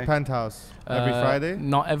when are you at Penthouse? Every Friday?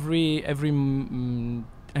 No, every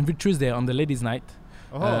Tuesday on the ladies' night.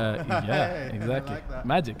 Oh, Yeah, I exactly. like that.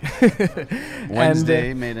 Magic.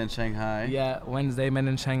 Wednesday, And, Made in Shanghai. yeah, Wednesday, Made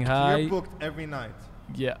in So Shanghai. you're booked every night.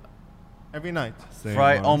 Yeah. Every night.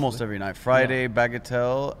 Almost every night. Friday,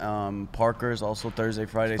 Bagatelle. Parker's also Thursday,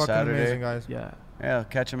 Friday, Fucking Saturday. amazing, guys. Yeah. Yeah,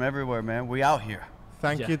 catch him everywhere, man. We out here.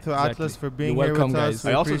 Thank Yeah, you to exactly. Atlas for being You're here welcome, with guys. us. I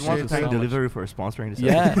We also want to appreciate thank it. so much. Delivery for sponsoring this.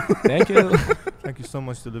 Yeah. Thank you. Thank you so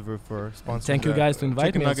much, Deliver, for sponsoring. Thank you the guys to invite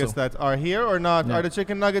chicken me nuggets also. that are here or not. Yeah. Are the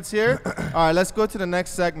chicken nuggets here? All right, let's go to the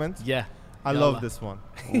next segment. Yeah. I Yalla. love this one.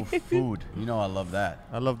 Oh, food. You know I love that.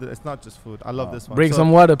 I love this. It's not just food. I love Oh. this one. Bring So some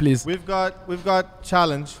water, please. We've got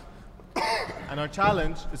challenge, and our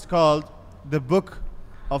challenge is called the Book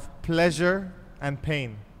of Pleasure and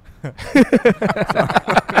Pain.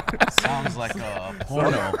 Sounds like a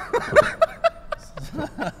porno.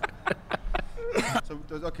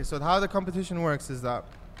 that how the competition works is that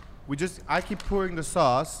I keep pouring the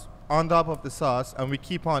sauce on top of the sauce, and we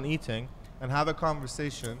keep on eating and have a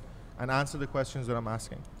conversation and answer the questions that I'm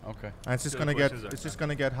asking. Okay. And it's just So the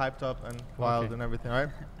gonna get hyped up and wild Okay. and everything, right?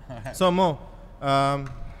 So Mo,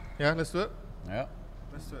 yeah, let's do it. Yeah.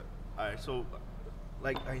 Let's do it. Alright, so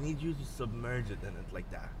like I need you to submerge it in it like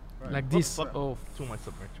that. Like this. Fuck. Oh, Too much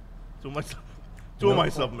submerge. Too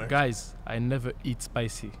much submerge. guys, I never eat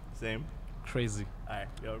spicy. Same. Crazy. Alright,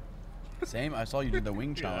 yo. Same. I saw you did the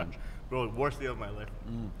wing Yeah. challenge. Bro, worst day of my life.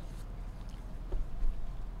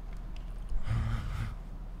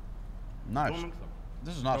 Nice. Don't mix them.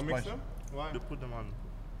 This is not Don't mix spicy. them? Why? You put them on.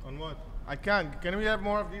 On what? I can't. Can we have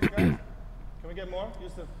more of these guys? Can we get more?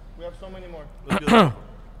 Youssef, we have so many more. Let's get it.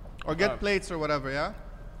 Or get plates or whatever, yeah?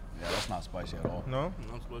 Yeah, that's not spicy at all. No?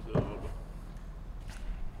 Not supposed to.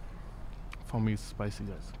 For me, it's spicy,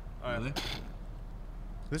 guys. Alright.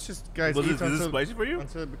 Let's just, guys, Was eat this until, spicy for you?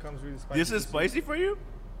 until it becomes really spicy. This is spicy for you?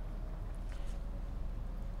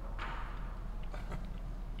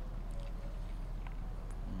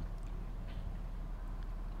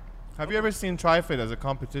 Have you ever seen TriFit as a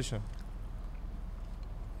competition?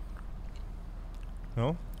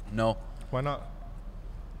 No? No, Why not?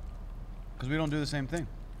 because we don't do the same thing.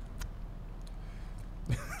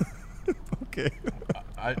 Okay.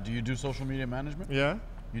 Do you do social media management? Yeah?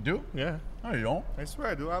 You do? Yeah. No, you don't. I swear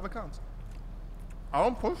I do. I have accounts. I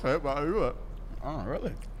don't push it, but I do it. Oh,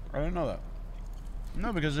 really? I didn't know that.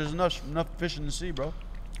 No, because there's enough fish in the sea, bro.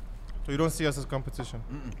 So you don't see us as competition?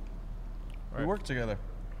 We Right. work together.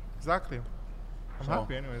 Exactly. I'm So-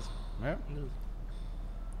 happy anyways. Yeah.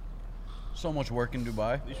 So much work in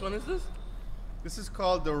Dubai. Which one is this? This is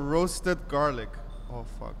called the roasted garlic. Oh,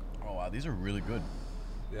 fuck. Oh wow, these are really good.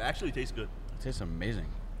 It actually tastes good. It tastes amazing.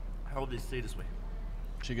 How would they stay this way?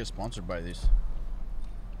 Should get sponsored by these.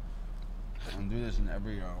 And do this in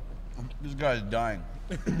every. This guy's dying.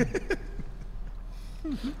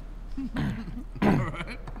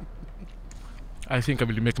 I think I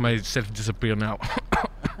will make myself disappear now.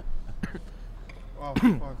 Oh,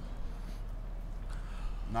 fuck.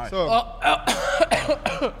 Nice. So,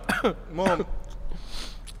 Mom,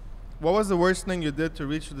 what was the worst thing you did to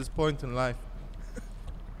reach to this point in life?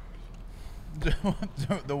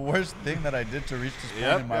 The worst thing that I did to reach this point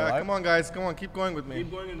Yep. in my Yeah, life. come on, guys. Come on, keep going with me.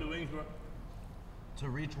 Keep going in the wings, bro. To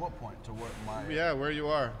reach what point? To what my? Yeah, where you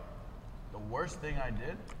are. The worst thing I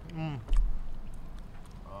did.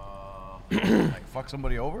 Like fuck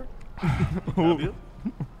somebody over? Have you?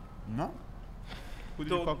 No. Who did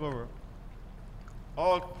So- you fuck over?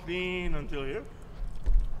 All clean until here.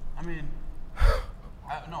 I mean,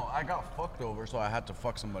 I got fucked over, so I had to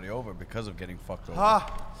fuck somebody over because of getting fucked over.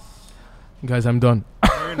 Ha! Guys, I'm done.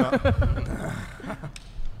 No, you're not.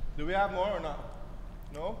 Do we have more or not?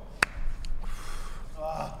 No?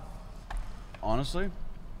 Honestly,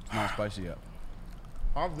 it's not spicy yet.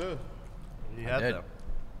 Have this. You I had did. that.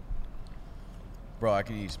 Bro, I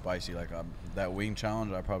can eat spicy. Like that wing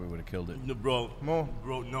challenge, I probably would have killed it. No, bro. Mo,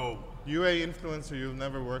 Bro, no. UA influencer you'll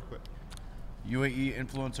never work with. UAE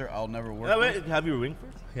influencer, I'll never work Yeah, with. wait, have your wing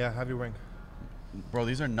first? Yeah, have your wing. Bro,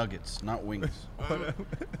 these are nuggets, not wings.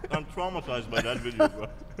 I'm traumatized by that video, bro.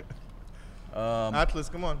 Atlas,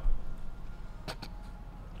 come on.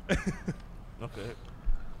 Okay.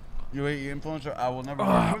 UAE influencer, I will never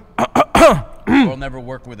work with. I'll never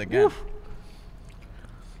work with again.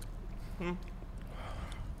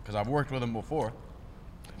 Because I've worked with him before.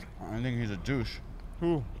 I think he's a douche.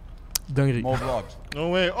 Who? Dangry. Mo vlogs. No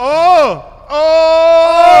way. Oh!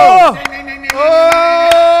 Oh!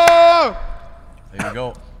 Oh! There you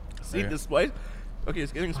go. See There. the spice? Okay,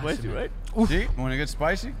 it's getting spicy, right? See, when it gets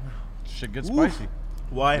spicy, shit gets spicy.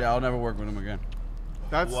 Why? Yeah, I'll never work with him again.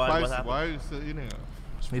 That's What spicy. happened? Why are you still eating it?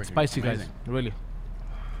 It's freaking spicy, guys. amazing. Really.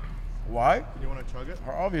 Why? You want to chug it?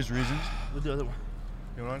 For obvious reasons. What's the other one?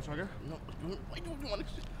 You want to chug it? No, why don't you want to?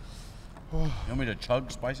 You want me to chug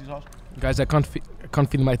spicy sauce? Guys, I can't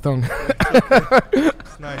feel my tongue.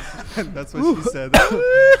 It's nice. That's what she said.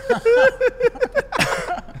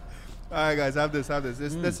 Alright, guys, have this.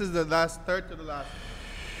 This is the last, third to the last.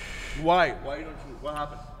 Why? Why don't you? What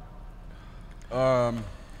happened?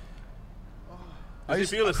 Does he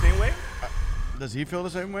feel the same way? Does he feel the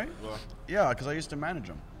same way? Well, Yeah, because I used to manage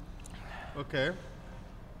him. Okay.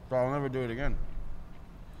 So I'll never do it again.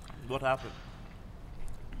 what happened?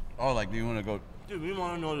 Oh, like, do you want to go? Dude, we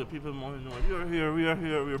want to know. The people want to know. We are here. We are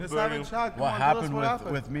here. We are Let's burning. have a chat. Come What on, tell us happened what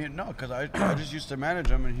happened. with me? No, because I just used to manage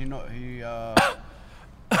him, and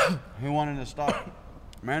he wanted to stop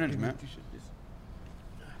management.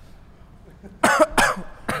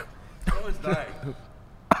 Someone's dying.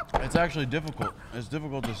 It's actually difficult. It's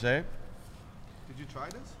difficult to say. Did you try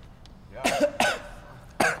this? Yeah.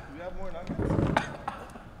 Do you have more nuggets?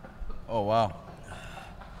 Oh wow.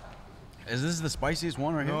 Is this the spiciest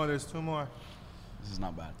one right No, here? there's 2 more. This is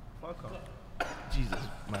not bad. Fuck off. Jesus,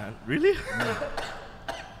 man. Really?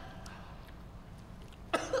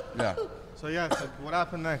 Yeah. So yeah, so what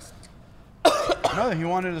happened next? No, he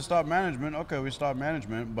wanted to stop management. Okay, we stopped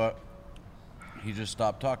management, but he just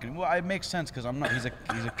stopped talking. Well, it makes sense because I'm not. He's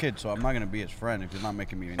a kid, so I'm not gonna be his friend if he's not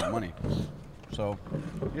making me any money. So,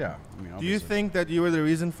 yeah. I mean, Do you think that you were the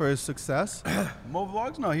reason for his success? Mo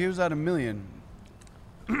Vlogs? No, he was at 1 million.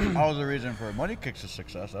 I was the reason for Money Kicks'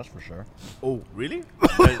 success. That's for sure. Oh, really?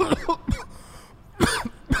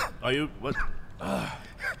 Are you what?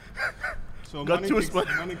 So Got too much.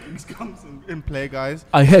 Money Kicks comes in play, guys.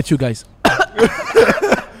 I hate you guys.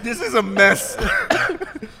 This is a mess.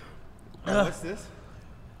 What's this?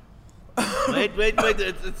 wait.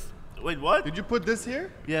 Wait, what? Did you put this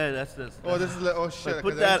here? Yeah, that's this. Oh, this is oh shit. Wait,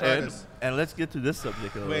 put 'cause I that tried in, this. and let's get to this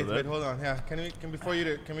subject a little Wait, bit. hold on. Yeah, can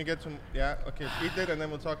we get to okay, eat it and then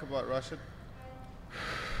we'll talk about Russia.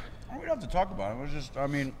 We don't have to talk about it. It was just, I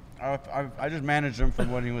mean, I just managed him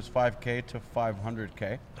from when he was 5K to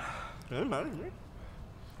 500K. Doesn't matter to me.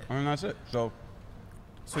 And that's it. So,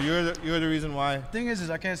 So you're the reason why. thing is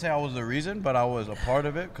I can't say I was the reason, but I was a part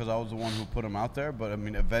of it because I was the one who put him out there. But I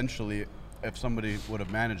mean, eventually, if somebody would have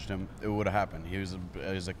managed him, it would have happened. He's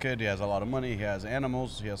a kid. He has a lot of money. He has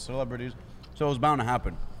animals. He has celebrities. So it was bound to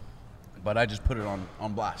happen. But I just put it on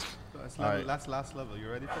blast. That's All right. last level. You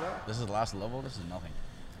ready for that? This is the last level. This is nothing.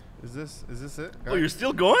 Is this it? Oh, you're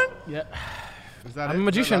still going? Yeah. Is that I'm it? a Is that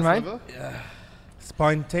magician, last right? level? Yeah.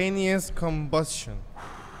 Spontaneous combustion.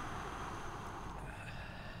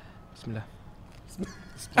 Bismillah.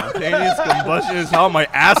 Spontaneous combustion is how my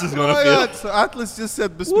ass is gonna Oh feel. yeah, so Atlas just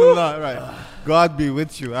said Bismillah, right? God be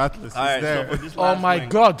with you, Atlas. All He's right, there. so for this Oh last my wing,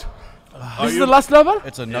 God. are This is you- the last level?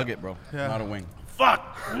 It's a nugget, bro. Yeah. Not a wing.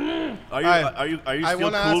 Fuck. Are you Alright. still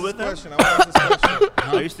wanna ask cool this with him? question. I want to ask this question.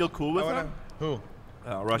 Are you still cool with I wanna- him? Who?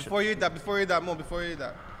 Russia. Before you eat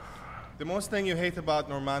that. The most thing you hate about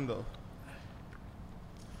Normando.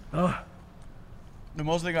 The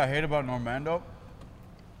most thing I hate about Normando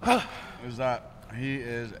is that he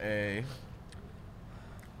is a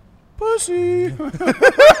pussy. I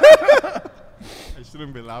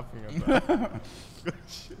shouldn't be laughing at that.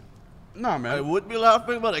 Nah, I man. would be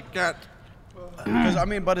laughing, but I can't. Because I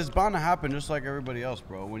mean, but it's bound to happen just like everybody else,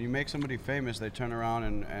 bro. When you make somebody famous, they turn around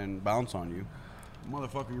and bounce on you.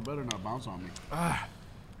 Motherfucker, you better not bounce on me. I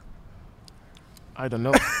don't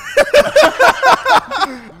know.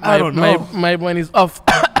 I don't know. My brain is off.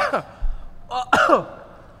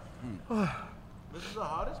 This is the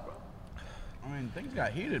hottest, bro. I mean, things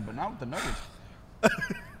got heated, but not with the nuggets.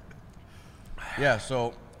 Yeah,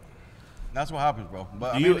 so that's what happens, bro.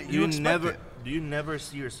 But Do I mean, you expect never it. do you never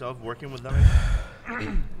see yourself working with them?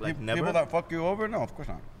 Like People never? that fuck you over? No, of course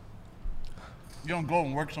not. You don't go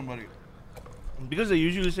and work somebody. Because they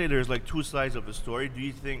usually say there's like two sides of a story. Do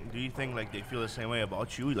you think like they feel the same way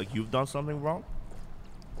about you? Like you've done something wrong?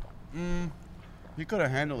 He could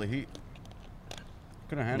have handled the heat.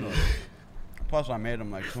 Could have handled it. Plus, I made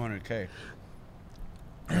him like 200K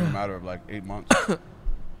in a matter of like 8 months.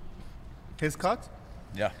 His cut?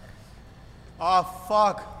 Yeah. Oh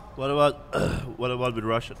fuck. What about with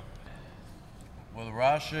Russia? With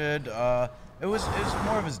Rashid, it's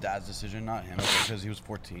more of his dad's decision, not him, because he was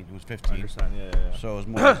 14, he was 15. I understand. Yeah. So it was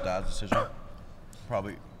more his dad's decision.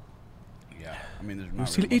 Probably, yeah. I mean, there's not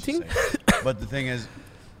still really much to eating? say. But the thing is,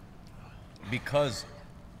 because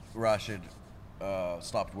Rashid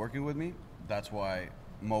stopped working with me, that's why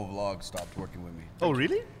Mo Vlogs stopped working with me. Oh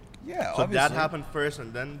really? Yeah, So obviously. that happened first,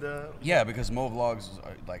 and then the. Yeah, because Mo Vlogs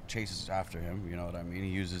like chases after him. You know what I mean? He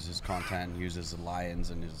uses his content, he uses the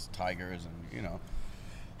lions and his tigers, and you know.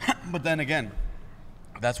 But then again,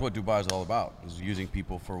 that's what Dubai is all about: is using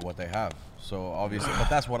people for what they have. So obviously,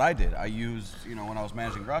 but that's what I did. I used, you know, when I was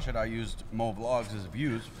managing Rashid, I used Mo Vlogs as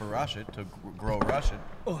views for Rashid to grow Rashid,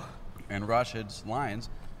 and Rashid's lions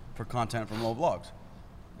for content from Mo Vlogs,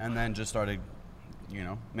 and then just started, you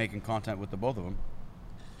know, making content with the both of them.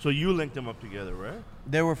 So you linked them up together, right?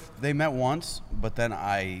 They met once, but then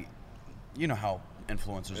you know how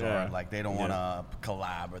influencers Yeah. are, like they don't want to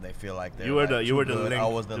collab, or they feel like You were the good. link I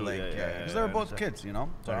was the to- link, yeah, yeah, because yeah, they were I both understand. kids, you know.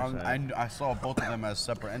 So I understand. I saw both of them as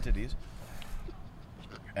separate entities,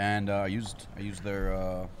 and I used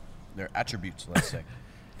their attributes, let's say,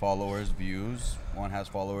 followers, views. One has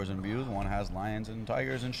followers and views. One has lions and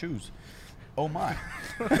tigers and shoes. Oh my,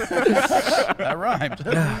 that rhymed.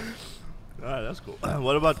 Alright, that's cool.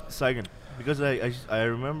 What about Saigon? Because I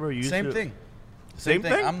remember you used Same to- thing. Same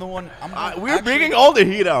thing? I'm the one. We're actually- bringing all the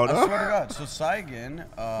heat out, I huh? swear to God. So Saigon,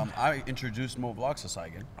 I introduced Mo Vlogs to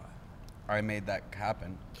Saigon. I made that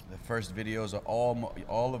happen. The first videos are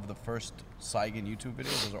all of the first Saigon YouTube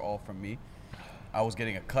videos. Those are all from me. I was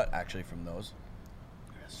getting a cut actually from those.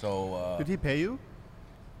 So Did he pay you?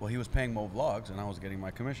 well, he was paying Mo Vlogs, and I was getting my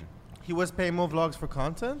commission He was paying Mo Vlogs for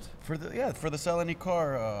content? for the Sell Any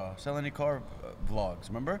Car vlogs.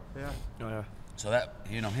 Remember? Yeah. Oh, yeah. So that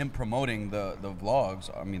him promoting the vlogs.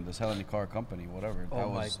 I mean, the Sell Any Car company, whatever. Oh that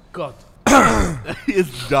my was God. He is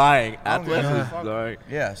dying. Atlas yeah. is dying.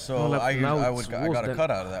 yeah. So Well, I now it's got worse a than- cut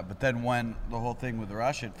out of that. But then when the whole thing with the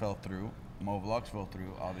Rashid fell through, Mo Vlogs fell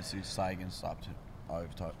through. Obviously, Saigon stopped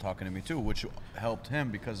talking to me too, which helped him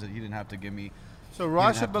because he didn't have to give me. So didn't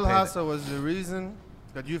Rashid have to pay Belhassa was the reason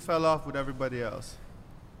that you fell off with everybody else.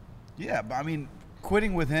 Yeah, but I mean,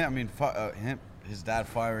 quitting with him. I mean, his dad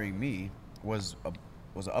firing me was an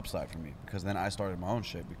upside for me because then I started my own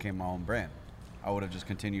shit, became my own brand. I would have just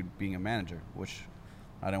continued being a manager, which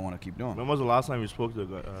I didn't want to keep doing. When was the last time you spoke to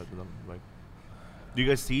them? Like, do you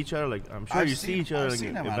guys see each other? Like, I'm sure you see each other I've like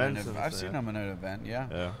seen at him events. I've seen him at an event. Yeah.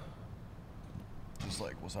 Yeah. Just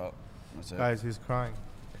like, what's up? That's it. Guys, he's crying.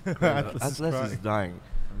 Atlas is dying.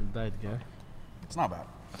 I'm dead, guy. It's not bad.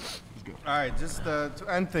 It's good. All right, just to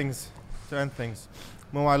end things.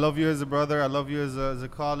 Mo, I love you as a brother. I love you as a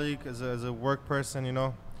colleague, as a work person.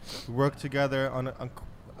 We work together on a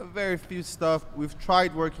very few stuff. We've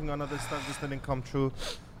tried working on other stuff, just didn't come true.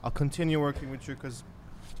 I'll continue working with you because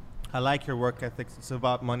I like your work ethics. It's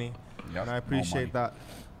about money, Yep, and I all appreciate money. that.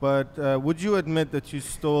 But would you admit that you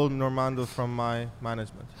stole Normando from my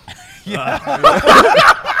management?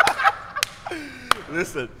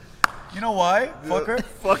 Listen, You know why, fucker?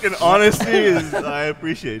 fucking honesty is. I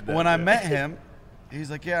appreciate that. When I yeah. met him, he's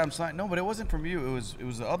like, "Yeah, I'm signed." No, but it wasn't from you. It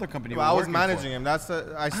was the other company. Well, we I were was working managing for.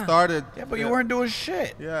 him. I started. Yeah, but you weren't doing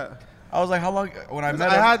shit. Yeah. I was like, "How long?" When I met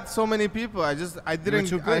I him, had so many people. I didn't.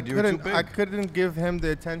 too good. You were too big. I couldn't give him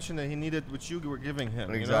the attention that he needed, which you were giving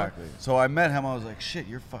him. Exactly. So I met him. I was like, "Shit,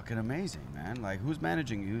 you're fucking amazing, man! Like, who's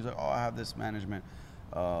managing you?" He was like, "Oh, I have this management,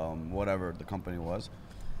 whatever the company was."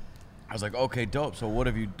 I was like, "Okay, dope. So what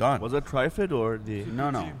have you done?" Was it Trifid or the? No.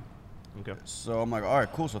 Okay. So I'm like, "All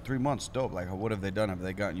right, cool. So 3 months, dope. Like, what have they done? Have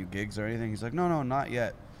they gotten you gigs or anything?" He's like, "No, not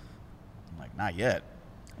yet." I'm like, "Not yet."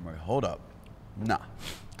 I'm like, "Hold up, nah,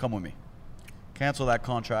 come with me. Cancel that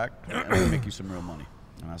contract and I'll make you some real money."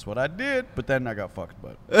 And that's what I did. But then I got fucked.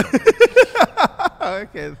 But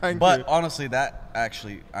Okay, thank But you. honestly, that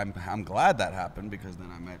actually, I'm glad that happened because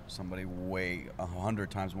then I met somebody way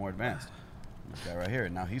 100 times more advanced. This guy right here.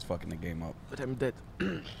 Now he's fucking the game up. But I'm dead.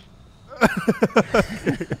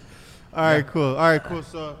 All right, cool.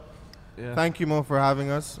 So, Yeah. thank you, Mo, for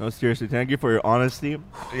having us. No, seriously, thank you for your honesty.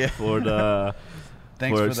 Yeah. For the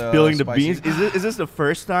Thanks for for the spilling the spicy- beans. Is this the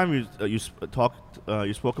first time you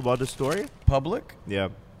spoke about this story? Public? Yeah.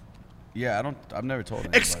 Yeah, I've never told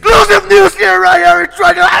anybody. Exclusive news here, right here.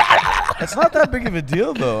 It's not that big of a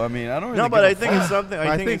deal, though. I mean, I don't really No, but give a I think fuck. it's something.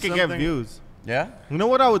 I think think it's it get something- views. Yeah? You know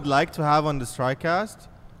what I would like to have on this TRIICAST?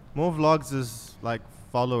 Mo Vlogs is like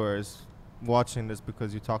followers watching this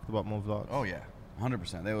because you talked about Mo Vlogs. Oh, yeah.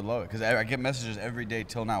 100%. They would love it. Because I get messages every day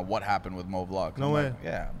till now, what happened with Mo Vlogs? No I'm way. like,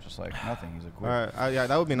 yeah, I'm just like, nothing. He's like, cool. All right, yeah,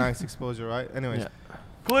 that would be nice exposure, right? Anyways, Yeah.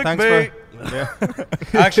 thanks Clickbait. for.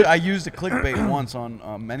 Yeah. Actually, I used the clickbait once on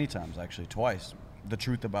many times, actually, twice. The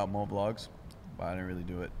truth about Mo Vlogs, but I didn't really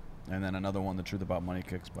do it. And then another one, the truth about money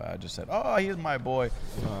kicks, but I just said, "Oh, he's my boy."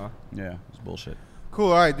 Yeah, it's bullshit.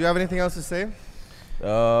 Cool. All right. Do you have anything else to say?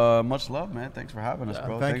 Much love, man. Thanks for having us,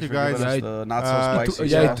 bro. Thank Thanks you, for giving guys. us Yeah, the not so uh, spicy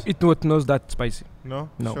Yeah, sauce. it was not that spicy. No.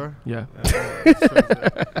 No. Sure. Yeah.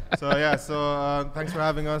 So thanks for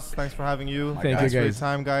having us. Thanks for having you. Thank you, Thanks for your guys.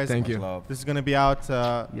 time, guys. Thank Much you. love. This is gonna be out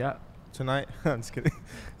Yeah. tonight. I'm just kidding.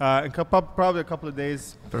 Probably a couple of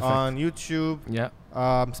days Perfect. on YouTube, Yeah.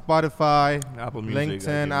 Spotify, Apple Music,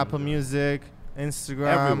 LinkedIn, iTunes, Apple Music,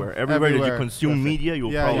 Instagram. Everywhere that you consume Perfect. media,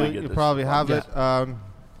 you'll Yeah, probably you get this. probably have Yeah. it.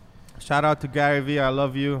 Shout out to Gary V. I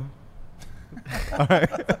love you. All right.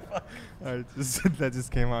 All right. That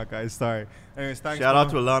just came out, guys. Sorry. Anyways, thanks. Shout out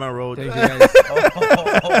Mo. to Alana Road. Thank you, guys.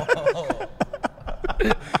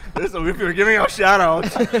 Listen, if you're giving out shout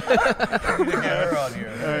outs. Get her on here.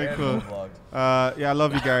 All right, and cool. Mo Vlogs. Yeah, I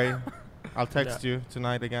love you, Gary. I'll text you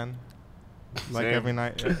tonight again. Like Same. every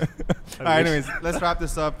night. All right, anyways, let's wrap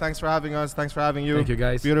this up. Thanks for having us. Thanks for having you. Thank you,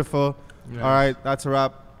 guys. Beautiful. Yeah. All right, that's a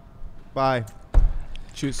wrap. Bye.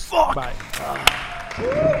 Cheers. Bye.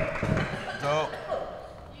 Dope.